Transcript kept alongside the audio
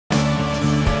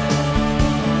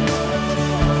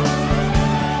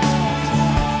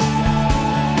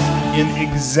In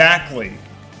exactly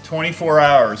 24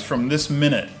 hours from this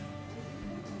minute,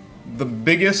 the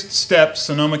biggest step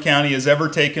Sonoma County has ever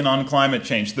taken on climate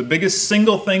change, the biggest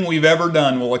single thing we've ever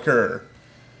done, will occur.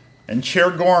 And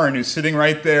Chair Gorin, who's sitting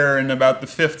right there in about the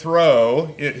 5th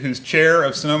row, who's chair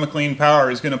of Sonoma Clean Power,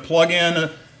 is going to plug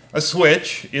in a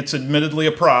switch. It's admittedly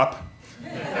a prop.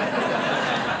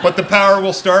 But the power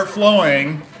will start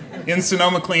flowing in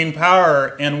Sonoma Clean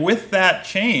Power. And with that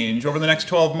change, over the next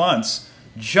 12 months,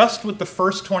 just with the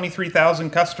first 23,000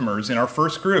 customers in our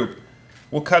first group,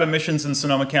 we'll cut emissions in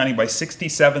Sonoma County by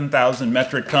 67,000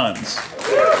 metric tons.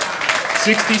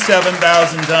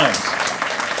 67,000 tons.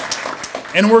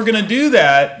 And we're going to do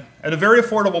that at a very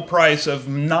affordable price of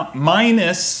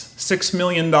minus $6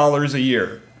 million a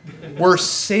year. We're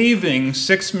saving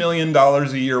 $6 million a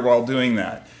year while doing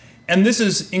that. And this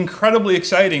is incredibly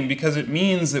exciting because it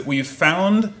means that we've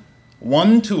found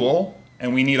one tool,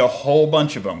 and we need a whole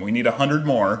bunch of them. We need 100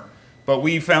 more. But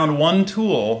we found one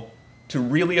tool to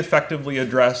really effectively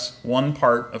address one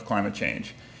part of climate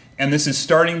change. And this is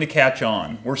starting to catch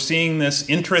on. We're seeing this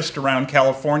interest around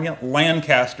California.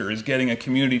 Lancaster is getting a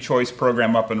community choice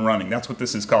program up and running. That's what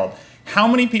this is called. How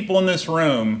many people in this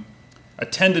room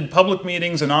attended public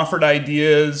meetings and offered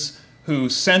ideas, who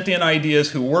sent in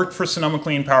ideas, who worked for Sonoma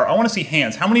Clean Power? I want to see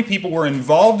hands. How many people were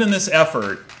involved in this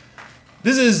effort?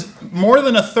 This is more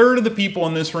than a third of the people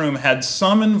in this room had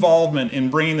some involvement in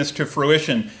bringing this to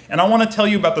fruition. And I want to tell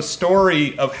you about the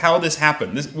story of how this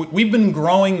happened. We've been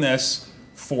growing this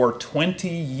for 20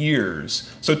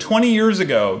 years. So 20 years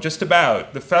ago, just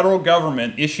about, the federal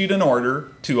government issued an order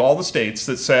to all the states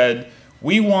that said,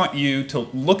 we want you to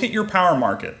look at your power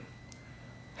market.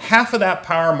 Half of that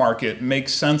power market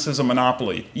makes sense as a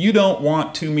monopoly. You don't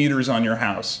want 2 meters on your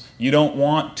house. You don't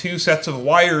want 2 sets of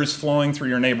wires flowing through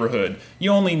your neighborhood.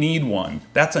 You only need one.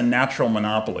 That's a natural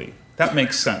monopoly. That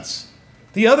makes sense.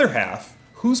 The other half,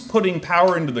 who's putting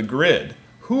power into the grid?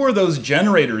 Who are those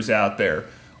generators out there?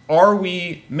 Are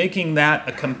we making that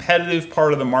a competitive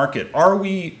part of the market? Are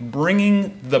we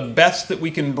bringing the best that we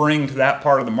can bring to that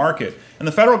part of the market? And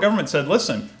the federal government said,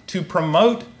 listen, to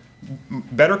promote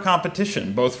better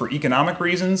competition, both for economic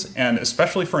reasons and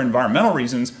especially for environmental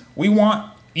reasons, we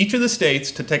want each of the states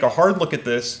to take a hard look at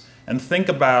this and think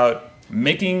about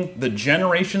making the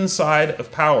generation side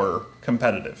of power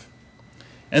competitive.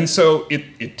 And so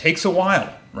it takes a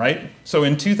while, right? So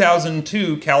in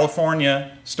 2002,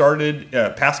 California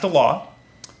passed a law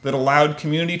that allowed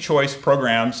community choice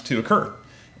programs to occur.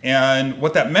 And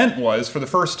what that meant was, for the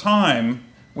first time,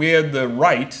 we had the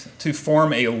right to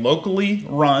form a locally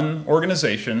run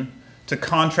organization to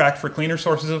contract for cleaner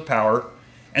sources of power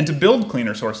and to build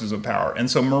cleaner sources of power.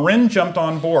 And so Marin jumped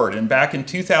on board, and back in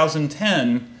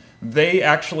 2010, they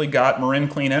actually got Marin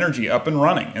Clean Energy up and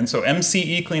running. And so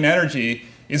MCE Clean Energy,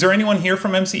 is there anyone here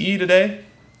from MCE today?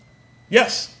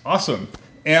 Yes, awesome.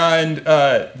 And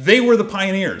they were the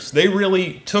pioneers. They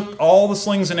really took all the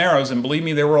slings and arrows, and believe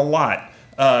me, there were a lot.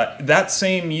 That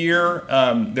same year,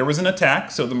 there was an attack,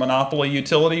 so the monopoly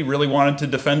utility really wanted to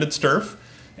defend its turf,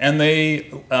 and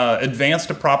they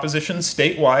advanced a proposition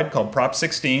statewide called Prop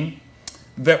 16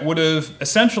 that would have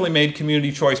essentially made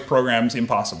community choice programs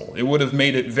impossible. It would have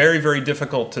made it very, very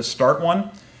difficult to start one,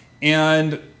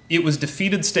 and it was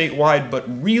defeated statewide, but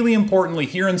really importantly,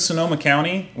 here in Sonoma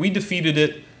County, we defeated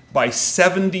it by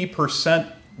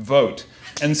 70% vote.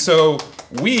 And so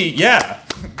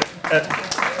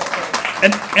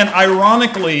And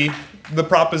ironically, the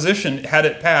proposition, had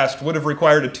it passed, would have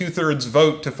required a 2/3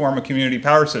 vote to form a community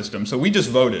power system. So we just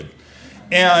voted.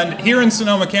 And here in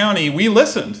Sonoma County, we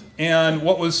listened. And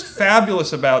what was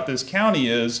fabulous about this county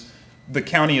is the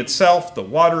county itself, the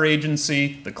water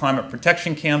agency, the climate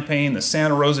protection campaign, the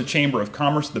Santa Rosa Chamber of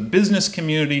Commerce, the business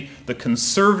community, the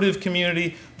conservative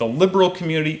community, the liberal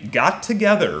community got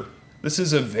together. This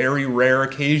is a very rare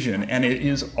occasion, and it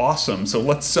is awesome. So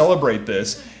let's celebrate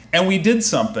this. And we did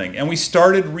something, and we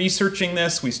started researching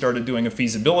this. We started doing a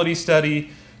feasibility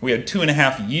study. We had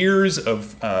 2.5 years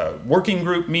of working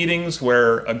group meetings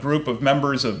where a group of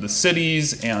members of the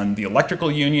cities and the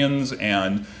electrical unions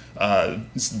and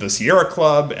the Sierra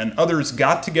Club and others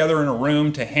got together in a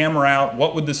room to hammer out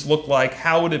what would this look like,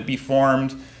 how would it be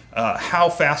formed, how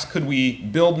fast could we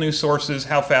build new sources,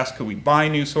 how fast could we buy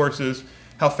new sources,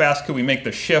 how fast could we make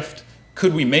the shift.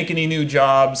 Could we make any new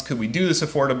jobs? Could we do this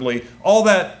affordably? All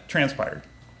that transpired.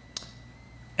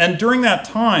 And during that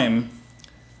time,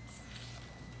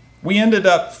 we ended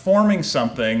up forming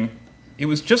something. It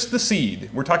was just the seed.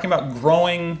 We're talking about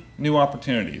growing new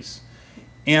opportunities.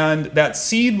 And that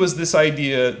seed was this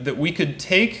idea that we could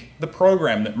take the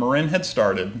program that Marin had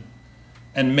started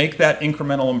and make that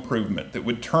incremental improvement that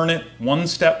would turn it one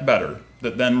step better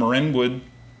that then Marin would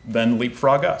then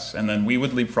leapfrog us, and then we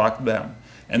would leapfrog them.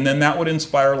 And then that would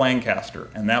inspire Lancaster,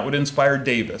 and that would inspire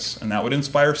Davis, and that would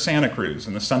inspire Santa Cruz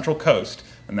and the Central Coast,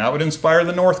 and that would inspire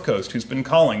the North Coast, who's been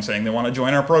calling saying they want to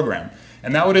join our program.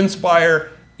 And that would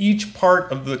inspire each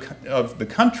part of the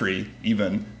country,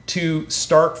 even, to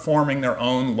start forming their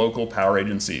own local power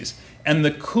agencies. And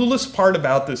the coolest part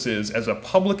about this is, as a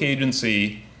public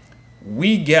agency,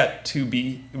 we get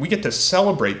to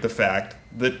celebrate the fact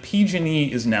that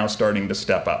PG&E is now starting to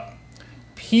step up.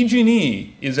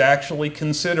 PG&E is actually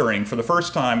considering, for the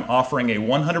first time, offering a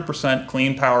 100%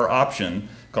 clean power option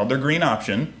called their green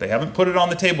option. They haven't put it on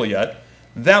the table yet.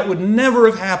 That would never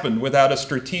have happened without a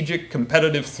strategic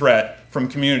competitive threat from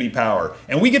community power.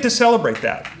 And we get to celebrate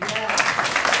that.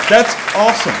 That's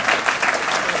awesome.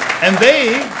 And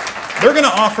they're going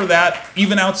to offer that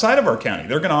even outside of our county.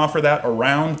 They're going to offer that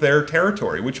around their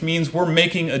territory, which means we're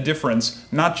making a difference,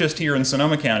 not just here in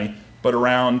Sonoma County, but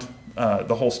around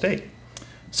the whole state.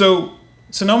 So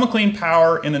Sonoma Clean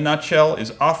Power, in a nutshell,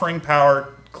 is offering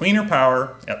power, cleaner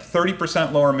power, at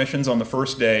 30% lower emissions on the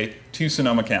first day to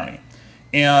Sonoma County.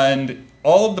 And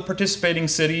all of the participating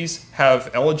cities have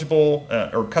eligible,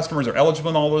 or customers are eligible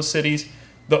in all those cities.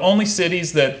 The only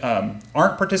cities that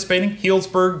aren't participating,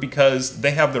 Healdsburg, because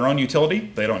they have their own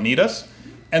utility, they don't need us.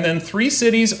 And then 3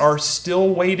 cities are still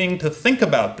waiting to think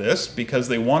about this because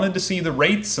they wanted to see the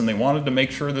rates and they wanted to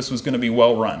make sure this was going to be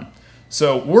well run.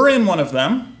 So we're in one of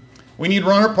them. We need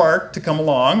Rohnert Park to come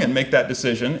along and make that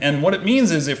decision. And what it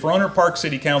means is if Rohnert Park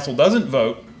City Council doesn't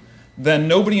vote, then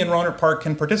nobody in Rohnert Park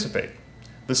can participate.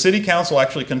 The City Council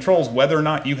actually controls whether or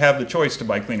not you have the choice to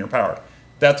buy cleaner power.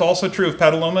 That's also true of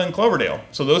Petaluma and Cloverdale.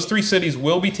 So those 3 cities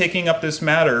will be taking up this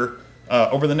matter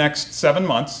over the next 7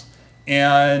 months.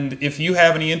 And if you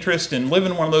have any interest in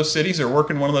living in one of those cities or work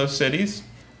in one of those cities,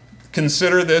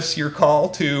 consider this your call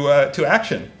to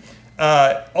action.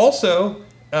 So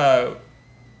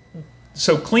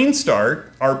Clean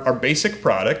Start, our basic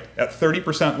product at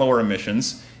 30% lower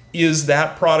emissions, is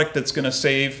that product that's going to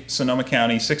save Sonoma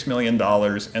County $6 million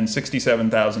and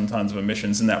 67,000 tons of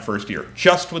emissions in that first year,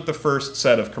 just with the first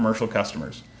set of commercial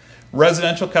customers.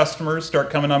 Residential customers start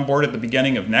coming on board at the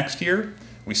beginning of next year.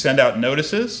 We send out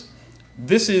notices.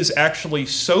 This is actually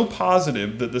so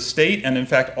positive that the state, and in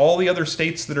fact all the other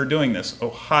states that are doing this,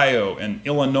 Ohio and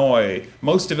Illinois,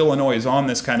 most of Illinois is on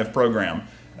this kind of program,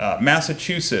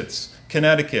 Massachusetts,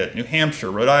 Connecticut, New Hampshire,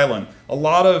 Rhode Island, a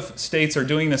lot of states are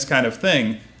doing this kind of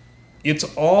thing. It's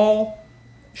all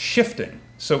shifting.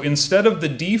 So instead of the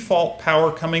default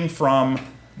power coming from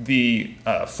the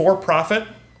for-profit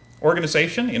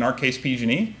organization, in our case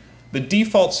PG&E, the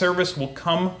default service will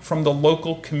come from the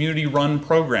local community-run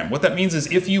program. What that means is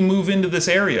if you move into this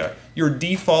area, your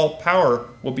default power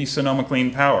will be Sonoma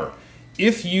Clean Power.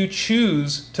 If you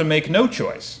choose to make no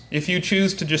choice, if you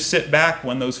choose to just sit back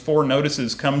when those 4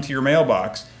 notices come to your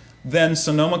mailbox, then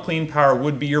Sonoma Clean Power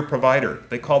would be your provider.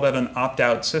 They call that an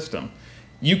opt-out system.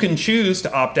 You can choose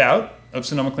to opt out of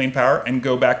Sonoma Clean Power and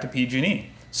go back to PG&E.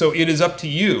 So it is up to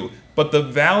you, but the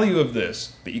value of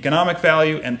this, the economic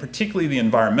value and particularly the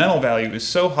environmental value, is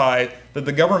so high that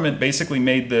the government basically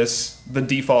made this the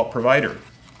default provider.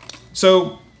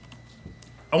 So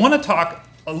I want to talk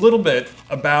a little bit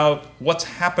about what's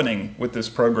happening with this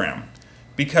program,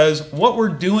 because what we're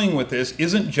doing with this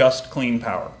isn't just clean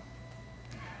power.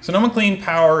 Sonoma Clean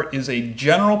Power is a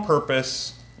general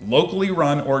purpose, locally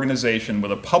run organization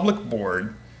with a public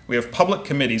board. We have public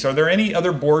committees. Are there any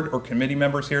other board or committee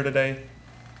members here today?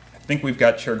 I think we've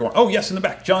got Chair Gorman. Oh yes, in the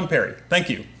back, John Perry. Thank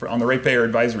you, on the Ratepayer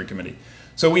Advisory Committee.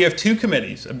 So we have 2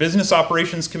 committees, a business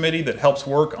operations committee that helps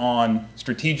work on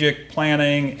strategic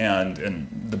planning and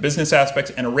the business aspects,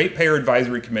 and a ratepayer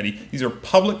advisory committee. These are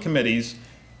public committees.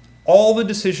 All the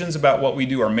decisions about what we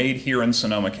do are made here in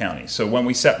Sonoma County. So when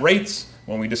we set rates,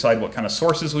 when we decide what kind of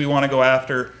sources we want to go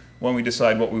after, when we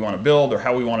decide what we want to build or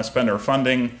how we want to spend our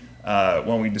funding,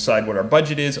 when we decide what our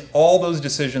budget is, all those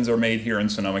decisions are made here in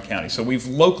Sonoma County. So we've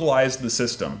localized the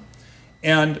system.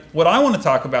 And what I want to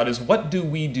talk about is what do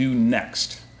we do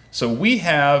next? So we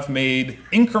have made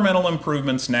incremental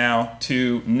improvements now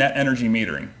to net energy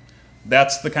metering.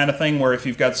 That's the kind of thing where if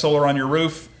you've got solar on your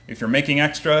roof, if you're making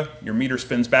extra, your meter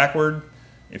spins backward.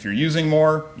 If you're using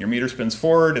more, your meter spins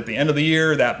forward. At the end of the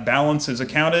year, that balance is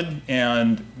accounted,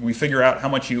 and we figure out how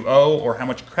much you owe or how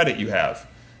much credit you have.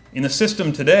 In the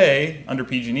system today, under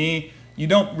PG&E, you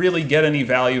don't really get any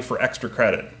value for extra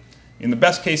credit. In the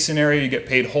best case scenario, you get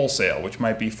paid wholesale, which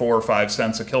might be 4 or 5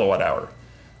 cents a kilowatt hour.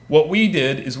 What we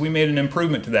did is we made an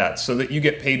improvement to that so that you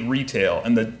get paid retail.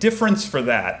 And the difference for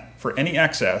that, for any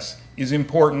excess, is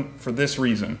important for this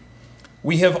reason.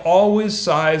 We have always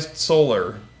sized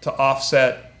solar to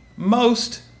offset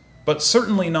most, but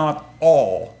certainly not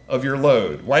all of your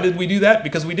load. Why did we do that?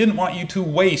 Because we didn't want you to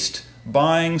waste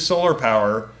buying solar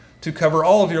power to cover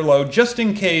all of your load just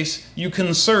in case you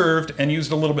conserved and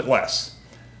used a little bit less.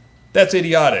 That's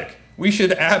idiotic. We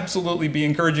should absolutely be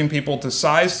encouraging people to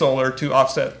size solar to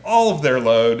offset all of their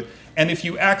load, and if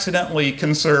you accidentally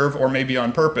conserve, or maybe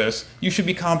on purpose, you should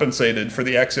be compensated for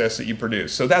the excess that you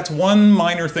produce. So that's one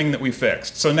minor thing that we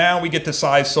fixed. So now we get to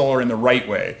size solar in the right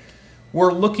way.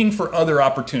 We're looking for other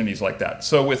opportunities like that.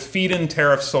 So with feed-in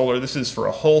tariff solar, this is for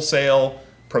a wholesale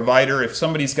provider. If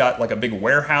somebody's got like a big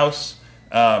warehouse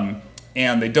and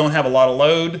they don't have a lot of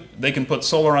load, they can put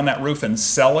solar on that roof and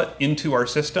sell it into our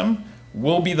system.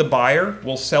 We'll be the buyer.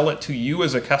 We'll sell it to you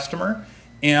as a customer.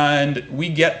 And we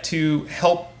get to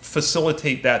help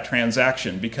facilitate that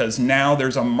transaction because now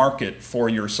there's a market for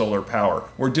your solar power.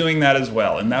 We're doing that as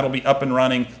well, and that'll be up and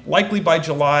running likely by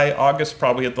July, August,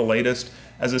 probably at the latest,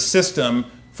 as a system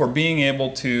for being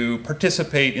able to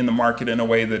participate in the market in a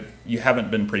way that you haven't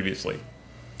been previously.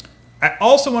 I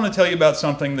also want to tell you about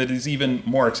something that is even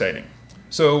more exciting.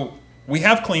 So we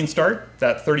have Clean Start,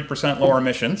 that 30% lower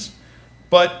emissions,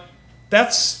 but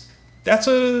that's a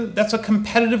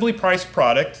competitively priced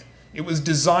product. It was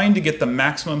designed to get the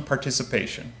maximum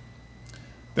participation.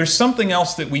 There's something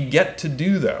else that we get to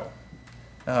do though.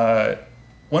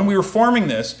 When we were forming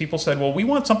this, people said, well, we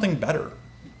want something better.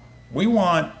 We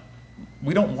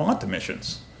don't want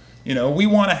emissions. You know, we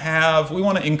want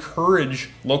to encourage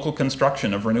local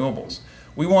construction of renewables.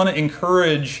 We want to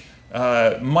encourage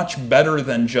much better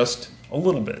than just a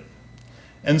little bit.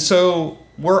 And so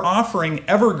we're offering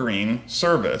Evergreen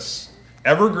service,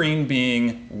 Evergreen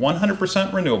being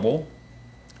 100% renewable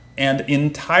and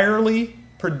entirely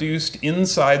produced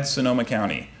inside Sonoma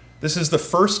County. This is the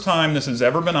first time this has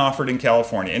ever been offered in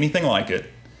California, anything like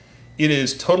it. It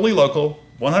is totally local,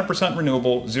 100%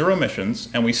 renewable, zero emissions,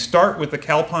 and we start with the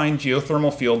Calpine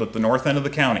geothermal field at the north end of the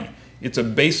county. It's a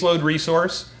baseload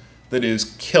resource that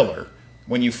is killer.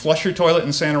 When you flush your toilet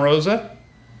in Santa Rosa,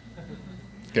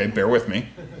 okay, bear with me.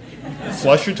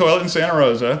 Flush your toilet in Santa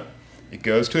Rosa, it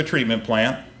goes to a treatment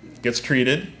plant, gets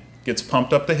treated, gets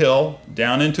pumped up the hill,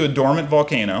 down into a dormant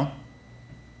volcano.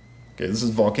 Okay, this is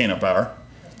volcano power.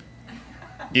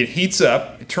 It heats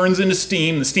up, it turns into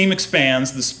steam, the steam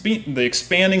expands, the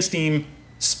expanding steam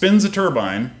spins a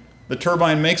turbine, the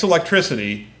turbine makes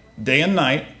electricity day and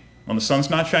night, when the sun's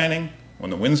not shining, when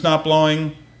the wind's not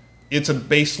blowing. It's a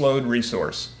baseload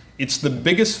resource. It's the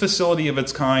biggest facility of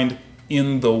its kind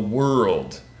in the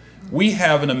world. We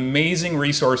have an amazing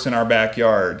resource in our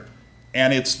backyard,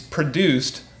 and it's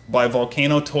produced by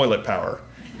volcano toilet power.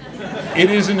 It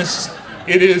is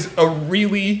a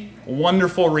really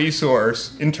wonderful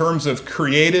resource in terms of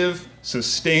creative,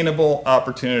 sustainable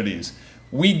opportunities.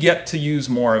 We get to use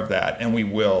more of that, and we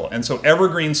will. And so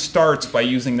Evergreen starts by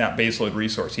using that baseload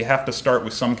resource. You have to start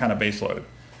with some kind of baseload.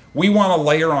 We want to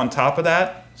layer on top of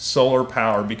that solar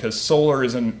power, because solar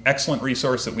is an excellent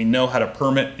resource that we know how to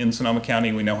permit in Sonoma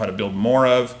County. We know how to build more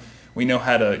of. We know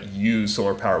how to use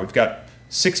solar power. We've got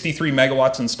 63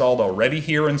 megawatts installed already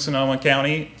here in Sonoma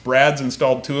County. Brad's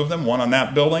installed 2 of them, one on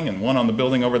that building and one on the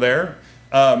building over there.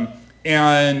 So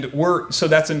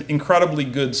that's an incredibly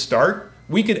good start.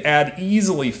 We could add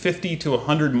easily 50 to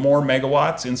 100 more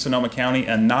megawatts in Sonoma County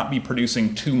and not be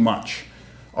producing too much.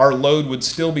 Our load would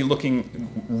still be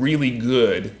looking really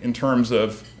good in terms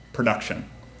of production.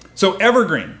 So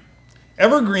Evergreen.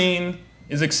 Evergreen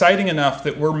is exciting enough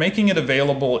that we're making it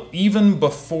available even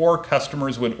before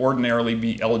customers would ordinarily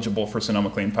be eligible for Sonoma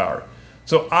Clean Power.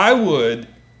 So I would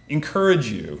encourage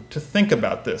you to think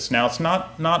about this. Now, it's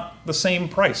not the same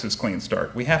price as Clean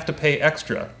Start. We have to pay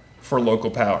extra for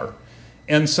local power.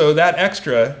 And so that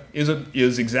extra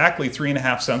is exactly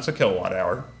 3.5 cents a kilowatt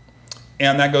hour.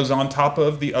 And that goes on top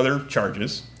of the other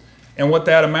charges. And what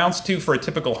that amounts to for a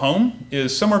typical home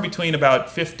is somewhere between about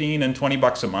 15 and 20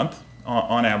 bucks a month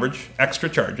on average, extra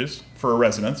charges for a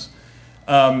residence.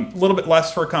 A little bit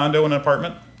less for a condo and an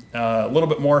apartment, a little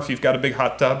bit more if you've got a big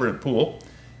hot tub or a pool.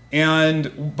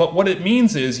 But what it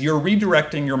means is you're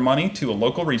redirecting your money to a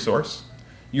local resource,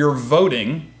 you're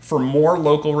voting for more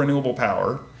local renewable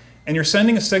power, and you're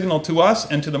sending a signal to us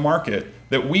and to the market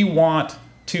that we want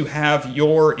to have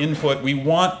your input. We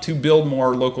want to build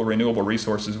more local renewable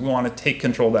resources. We want to take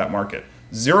control of that market.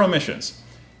 Zero emissions.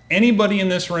 Anybody in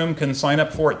this room can sign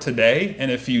up for it today,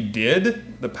 and if you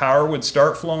did, the power would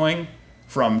start flowing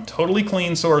from totally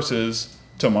clean sources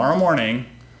tomorrow morning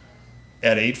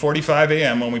at 8:45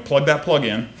 a.m. when we plug that plug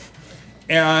in.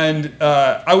 And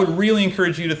I would really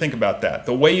encourage you to think about that.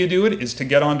 The way you do it is to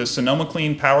get onto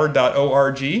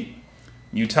sonomacleanpower.org.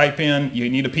 You type in, you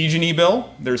need a PG&E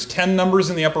bill. There's 10 numbers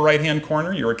in the upper right-hand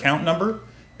corner, your account number,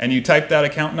 and you type that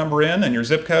account number in and your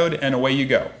zip code, and away you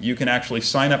go. You can actually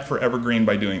sign up for Evergreen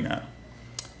by doing that.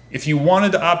 If you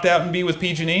wanted to opt out and be with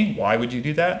PG&E, why would you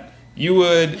do that? You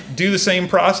would do the same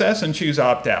process and choose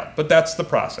opt out, but that's the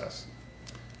process.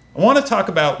 I want to talk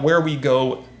about where we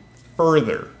go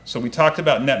further. So we talked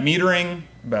about net metering,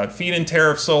 about feed-in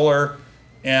tariff solar,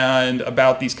 and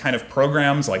about these kind of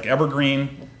programs like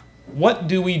Evergreen. What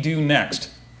do we do next?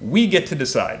 We get to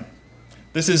decide.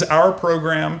 This is our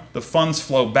program. The funds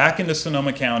flow back into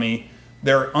Sonoma County.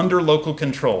 They're under local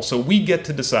control, so we get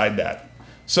to decide that.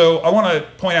 So I want to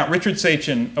point out Richard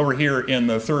Sachin over here in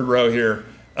the third row here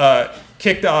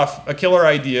kicked off a killer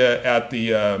idea at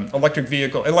the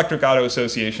Electric Auto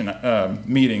Association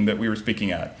meeting that we were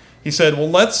speaking at. He said, well,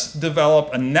 let's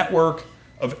develop a network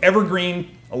of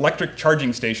evergreen electric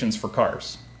charging stations for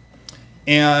cars.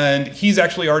 And he's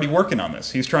actually already working on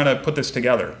this. He's trying to put this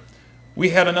together. We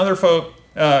had another folk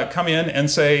come in and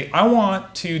say, I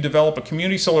want to develop a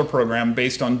community solar program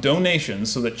based on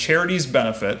donations so that charities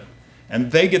benefit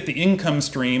and they get the income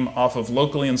stream off of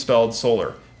locally installed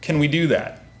solar. Can we do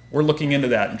that? We're looking into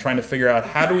that and trying to figure out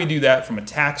how do we do that from a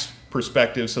tax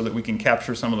perspective so that we can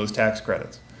capture some of those tax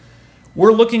credits.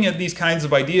 We're looking at these kinds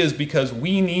of ideas because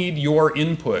we need your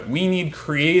input. We need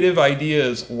creative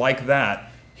ideas like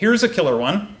that. Here's a killer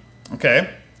one,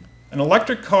 okay? An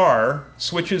electric car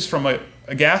switches from a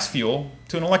gas fuel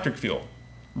to an electric fuel.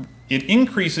 It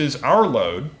increases our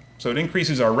load, so it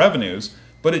increases our revenues,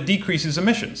 but it decreases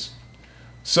emissions.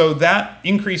 So that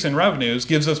increase in revenues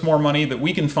gives us more money that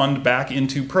we can fund back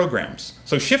into programs.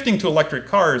 So shifting to electric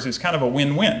cars is kind of a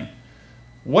win-win.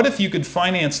 What if you could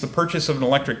finance the purchase of an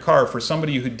electric car for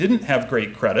somebody who didn't have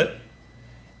great credit,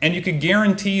 and you could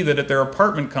guarantee that at their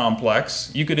apartment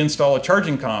complex, you could install a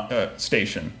charging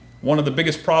station? One of the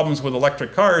biggest problems with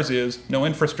electric cars is no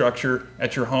infrastructure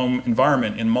at your home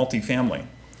environment in multifamily.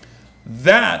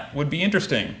 That would be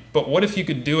interesting, but what if you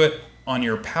could do it on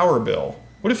your power bill?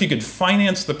 What if you could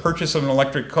finance the purchase of an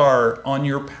electric car on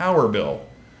your power bill?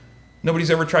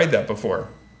 Nobody's ever tried that before.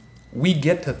 We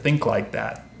get to think like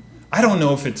that. I don't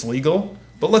know if it's legal,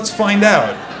 but let's find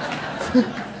out.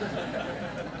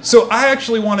 So I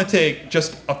actually want to take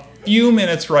just a few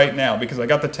minutes right now, because I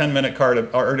got the 10-minute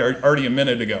card already a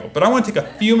minute ago, but I want to take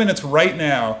a few minutes right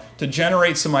now to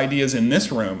generate some ideas in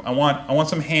this room. I want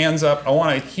some hands up. I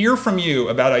want to hear from you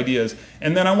about ideas,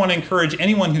 and then I want to encourage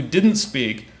anyone who didn't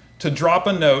speak to drop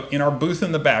a note in our booth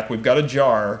in the back. We've got a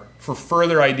jar for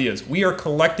further ideas. We are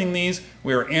collecting these,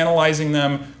 we are analyzing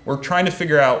them, we're trying to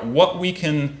figure out what we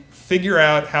can figure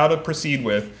out how to proceed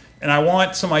with, and I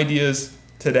want some ideas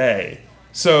today.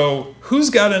 So who's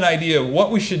got an idea of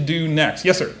what we should do next?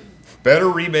 Yes, sir. Better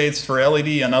rebates for LED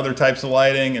and other types of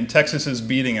lighting, and Texas is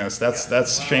beating us.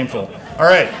 That's shameful. All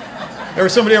right, there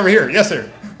was somebody over here. Yes,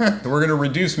 sir. We're going to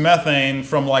reduce methane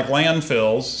from like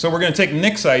landfills. So we're going to take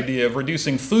Nick's idea of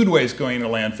reducing food waste going into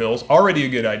landfills, already a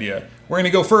good idea. We're going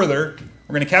to go further.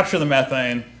 We're going to capture the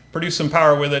methane, produce some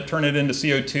power with it, turn it into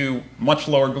CO2, much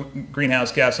lower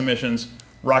greenhouse gas emissions.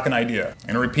 Rockin' idea.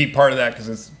 And a repeat part of that because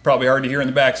it's probably hard to hear in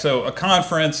the back. So a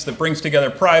conference that brings together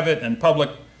private and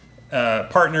public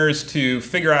partners to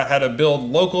figure out how to build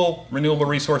local renewable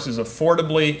resources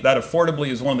affordably. That affordably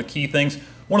is one of the key things.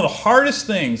 One of the hardest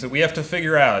things that we have to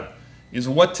figure out is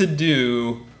what to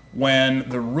do when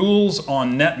the rules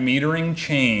on net metering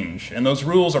change. And those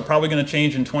rules are probably going to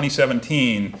change in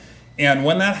 2017. And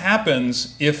when that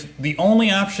happens, if the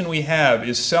only option we have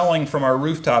is selling from our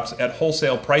rooftops at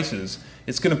wholesale prices,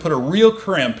 it's going to put a real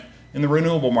crimp in the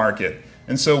renewable market.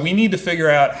 And so we need to figure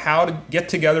out how to get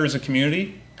together as a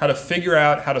community, how to figure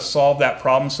out how to solve that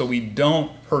problem so we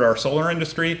don't hurt our solar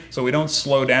industry, so we don't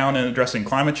slow down in addressing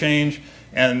climate change.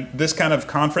 And this kind of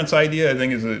conference idea, I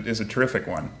think, is a terrific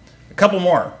one. A couple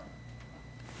more.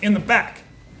 In the back.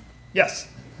 Yes.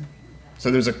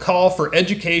 So there's a call for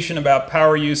education about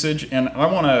power usage, and I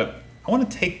want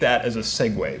to take that as a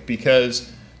segue,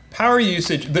 because power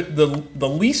usage, the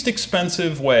least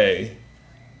expensive way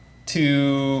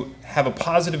to have a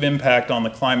positive impact on the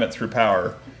climate through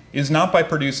power is not by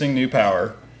producing new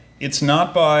power. It's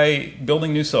not by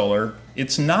building new solar.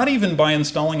 It's not even by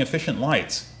installing efficient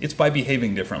lights. It's by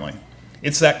behaving differently.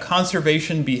 It's that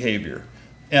conservation behavior.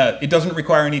 It doesn't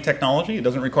require any technology. It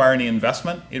doesn't require any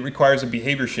investment. It requires a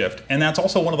behavior shift. And that's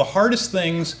also one of the hardest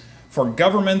things for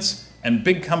governments and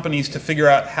big companies to figure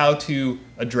out how to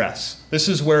address. This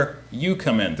is where you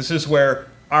come in. This is where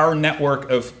our network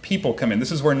of people come in.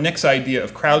 This is where Nick's idea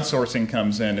of crowdsourcing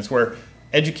comes in. It's where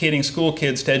educating school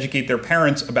kids to educate their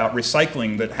parents about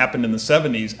recycling that happened in the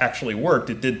 70s actually worked.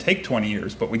 It did take 20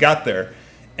 years, but we got there.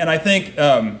 And I think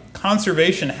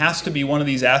conservation has to be one of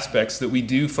these aspects that we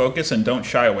do focus and don't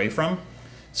shy away from.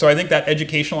 So I think that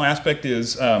educational aspect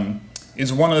is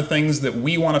one of the things that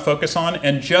we want to focus on.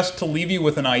 And just to leave you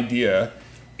with an idea,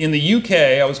 in the UK,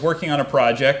 I was working on a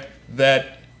project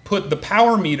that put the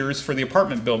power meters for the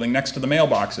apartment building next to the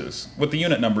mailboxes with the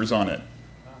unit numbers on it.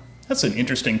 That's an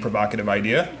interesting, provocative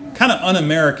idea. Kind of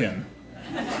un-American.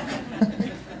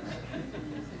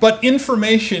 But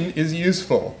information is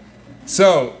useful.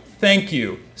 So, thank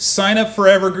you. Sign up for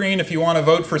Evergreen if you want to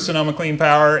vote for Sonoma Clean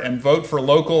Power, and vote for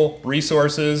local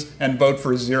resources, and vote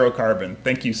for zero carbon.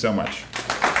 Thank you so much.